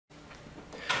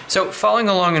So following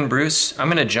along in Bruce, I'm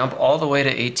going to jump all the way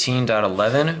to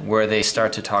 18.11 where they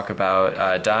start to talk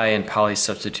about di and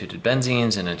polysubstituted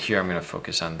benzenes, and then here I'm going to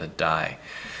focus on the di.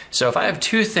 So if I have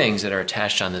two things that are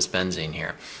attached on this benzene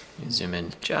here, zoom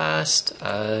in just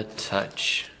a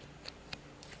touch.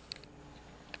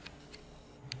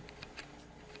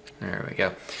 There we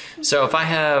go. So if I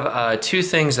have two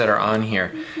things that are on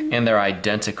here and they're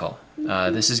identical,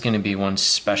 this is going to be one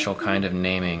special kind of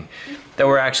naming that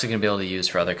we're actually going to be able to use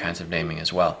for other kinds of naming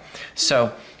as well.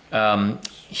 So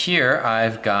here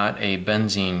I've got a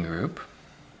benzene group,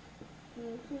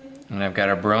 and I've got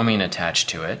a bromine attached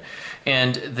to it.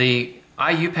 And the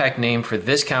IUPAC name for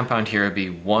this compound here would be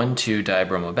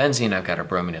 1,2-dibromobenzene. I've got a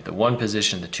bromine at the 1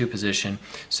 position, the 2 position,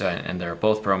 so, and they're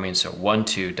both bromines, so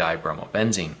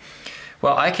 1,2-dibromobenzene.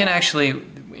 Well, I can actually,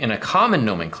 in a common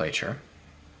nomenclature,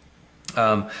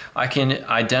 I can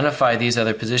identify these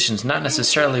other positions not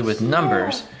necessarily with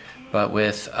numbers, but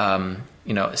with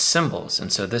symbols.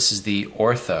 And so this is the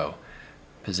ortho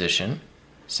position,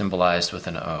 symbolized with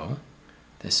an O.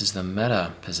 This is the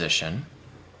meta position,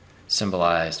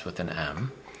 symbolized with an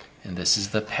M. And this is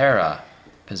the para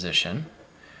position,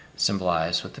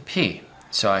 symbolized with the P.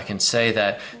 So I can say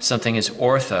that something is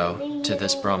ortho to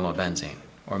this bromobenzene,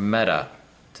 or meta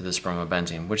to this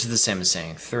bromobenzene, which is the same as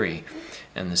saying 3.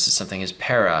 And this is something is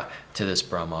para to this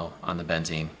bromo on the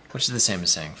benzene, which is the same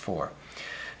as saying 4.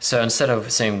 So instead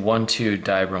of saying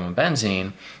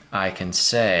 1,2-dibromobenzene, I can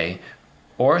say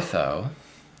ortho,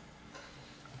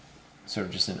 sort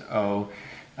of just an O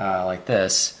like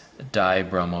this,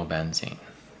 dibromobenzene.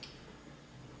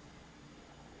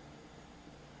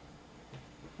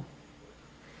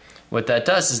 What that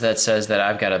does is that says that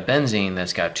I've got a benzene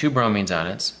that's got 2 bromines on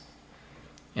it,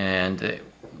 and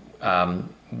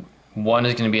one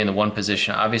is going to be in the 1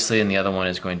 position, obviously, and the other one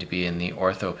is going to be in the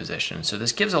ortho position. So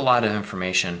this gives a lot of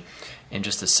information in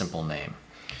just a simple name.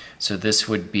 So this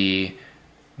would be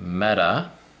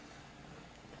meta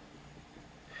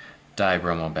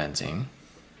dibromobenzene.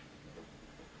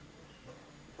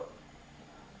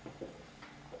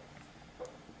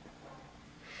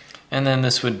 And then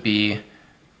this would be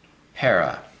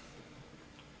para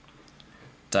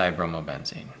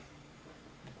dibromobenzene.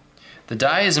 The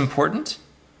di is important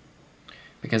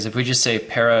because if we just say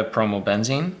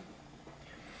para-bromobenzene,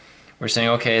 we're saying,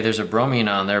 okay, there's a bromine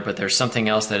on there, but there's something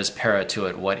else that is para to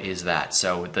it. What is that?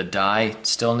 So the di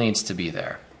still needs to be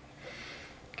there.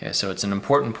 Okay, so it's an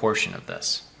important portion of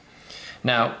this.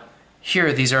 Now,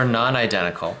 here these are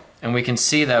non-identical, and we can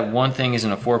see that one thing is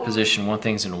in a 4 position, one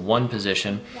thing's in a 1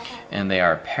 position, and they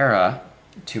are para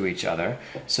to each other.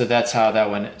 So that's how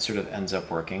that one sort of ends up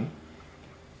working.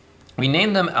 We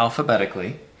name them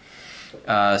alphabetically.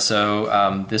 This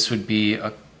would be,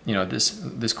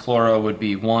 this chloro would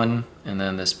be 1, and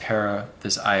then this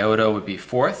iodo would be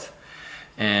 4th.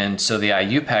 And so the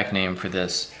IUPAC name for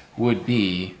this would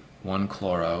be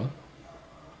 1-chloro.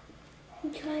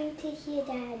 I'm trying to hear,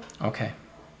 Dad. Okay,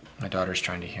 my daughter's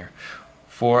trying to hear.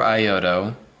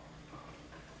 4-iodo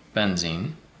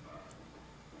benzene.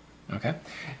 Okay,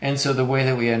 and so the way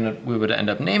that we would end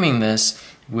up naming this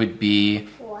would be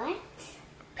what?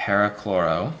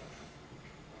 Parachloro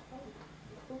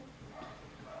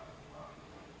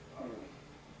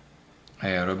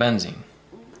iodobenzene.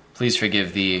 Please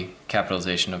forgive the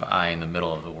capitalization of I in the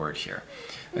middle of the word here.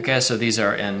 Okay, so these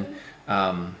are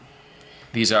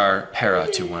para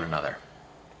to one another.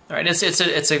 All right,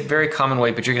 it's a very common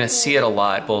way, but you're going to see it a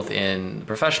lot both in the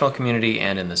professional community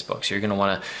and in this book. So you're going to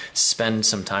want to spend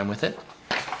some time with it.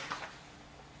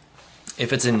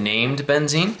 If it's a named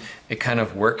benzene, it kind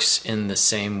of works in the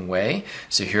same way.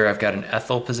 So here I've got an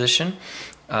ethyl position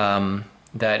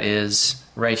that is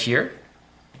right here.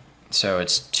 So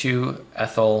it's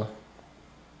 2-ethyl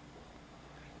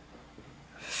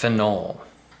phenol.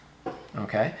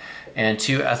 Okay, and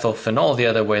 2-ethyl phenol, the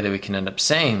other way that we can end up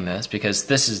saying this, because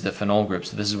this is the phenol group,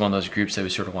 so this is one of those groups that we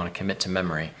sort of want to commit to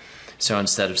memory. So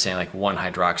instead of saying like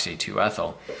 1-hydroxy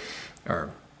 2-ethyl,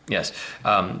 or yes,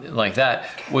 like that,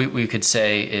 we could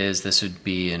say is this would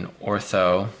be an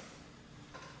ortho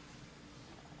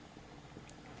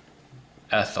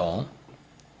ethyl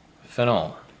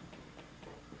phenol.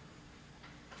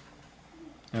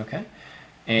 Okay,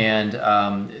 and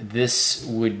this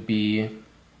would be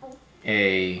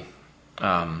a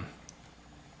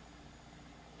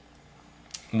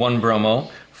 1-bromo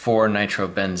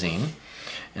 4-nitrobenzene,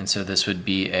 and so this would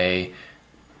be a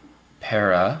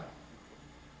para-bromo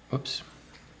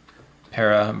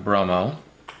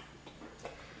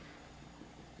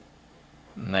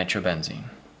nitrobenzene.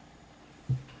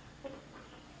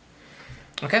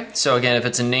 Okay, so again, if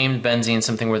it's a named benzene,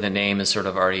 something where the name is sort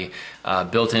of already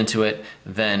built into it,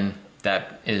 then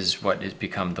that is what has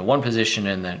become the one position,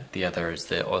 and then the other is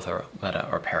the ortho, meta,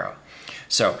 or para.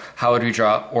 So how would we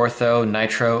draw ortho,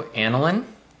 nitro, aniline?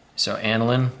 So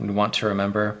aniline, we want to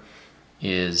remember,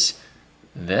 is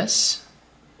this.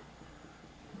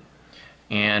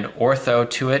 And ortho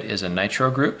to it is a nitro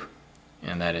group,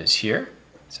 and that is here.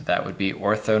 So that would be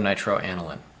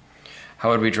ortho-nitro-aniline. How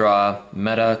would we draw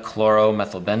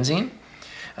meta-chloro-methylbenzene?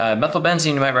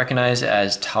 Methylbenzene you might recognize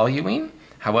as toluene.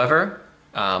 However,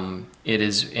 it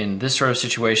is in this sort of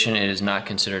situation, it is not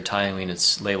considered toluene,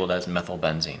 it's labeled as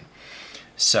methylbenzene.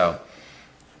 So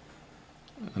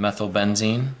the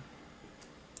methylbenzene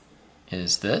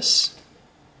is this,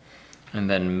 and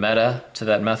then meta to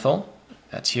that methyl,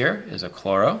 that's here, is a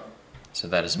chloro. So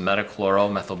that is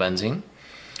metachloromethylbenzene.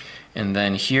 And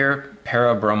then here,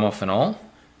 para-bromophenol.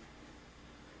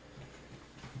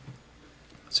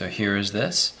 So here is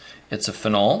this. It's a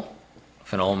phenol.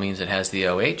 Phenol means it has the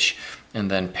OH.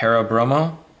 And then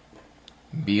para-bromo,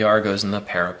 Br goes in the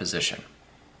para position.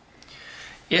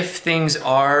 If things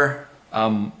are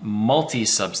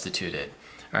multi-substituted,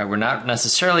 all right, we're not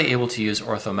necessarily able to use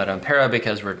ortho, meta, and para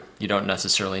because you don't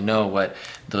necessarily know what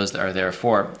those are there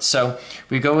for. So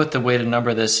we go with the way to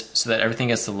number this so that everything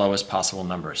gets the lowest possible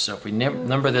number. So if we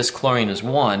number this chlorine as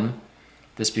 1,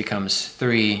 this becomes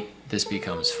 3, this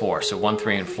becomes 4. So 1,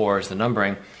 3, and 4 is the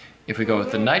numbering. If we go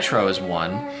with the nitro as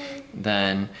 1,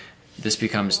 then this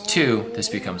becomes 2, this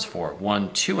becomes 4.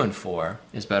 1, 2, and 4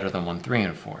 is better than 1, 3,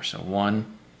 and 4. So 1,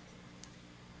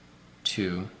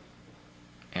 2,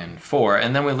 and 4,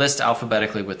 and then we list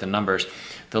alphabetically with the numbers.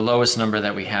 The lowest number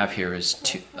that we have here is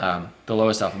 2. The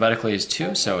lowest alphabetically is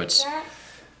 2, so it's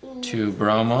 2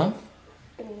 bromo,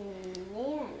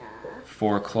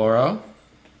 4 chloro,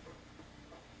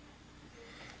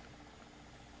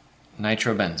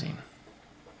 nitrobenzene.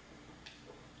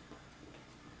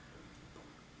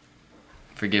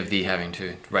 Forgive the having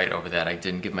to write over that. I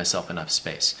didn't give myself enough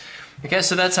space. Okay,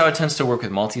 so that's how it tends to work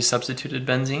with multi-substituted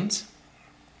benzenes.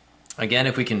 Again,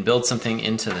 if we can build something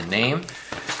into the name,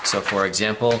 so for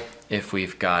example, if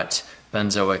we've got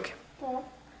benzoic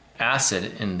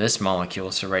acid in this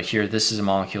molecule, so right here, this is a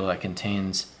molecule that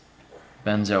contains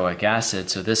benzoic acid,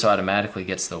 so this automatically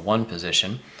gets the 1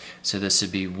 position. So this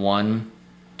would be 1,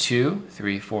 2,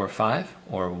 3, 4, 5,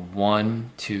 or 1,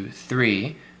 2,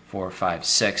 3, 4, 5,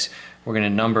 6. We're going to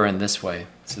number in this way.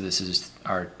 So this is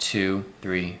our 2,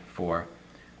 3, 4,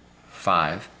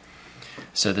 5.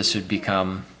 So this would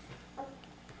become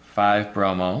 5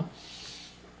 bromo,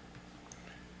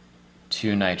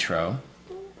 2 nitro,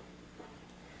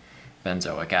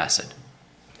 benzoic acid.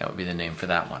 That would be the name for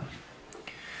that one.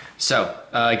 So,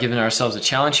 giving ourselves a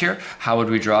challenge here, how would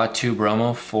we draw 2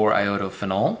 bromo, 4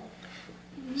 iodo-phenol?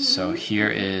 So here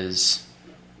is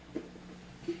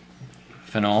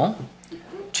phenol,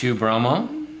 2 bromo,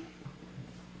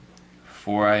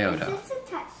 4 iodo. Is this a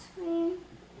touch screen?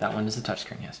 That one is a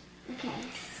touchscreen, yes. Okay.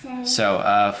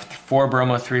 So 4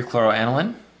 bromo, 3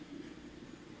 chloroaniline.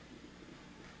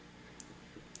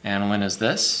 Aniline is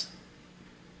this.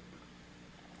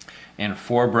 And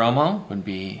 4 bromo would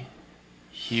be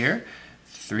here.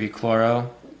 3 chloro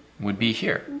would be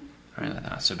here. All right,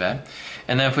 not so bad.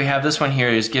 And then if we have this one here,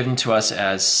 it is given to us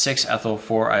as 6-ethyl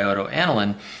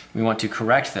 4-iodo-aniline. We want to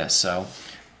correct this, so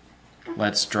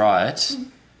let's draw it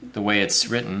the way it's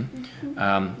written.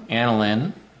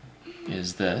 Aniline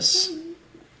is this.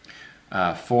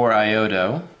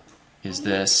 4-iodo is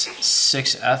this.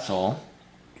 6-ethyl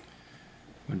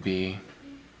would be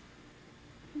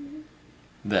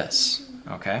this.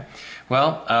 Okay.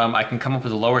 Well, I can come up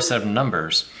with a lower set of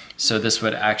numbers. So this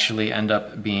would actually end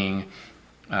up being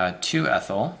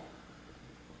 2-ethyl,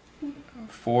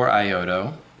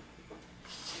 4-iodo,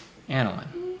 aniline.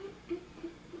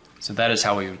 So that is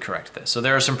how we would correct this. So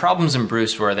there are some problems in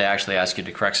Bruce where they actually ask you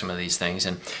to correct some of these things,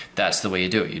 and that's the way you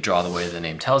do it. You draw the way the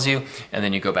name tells you, and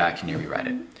then you go back and you rewrite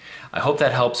it. I hope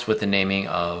that helps with the naming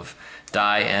of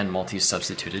di and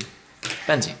multi-substituted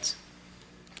benzenes.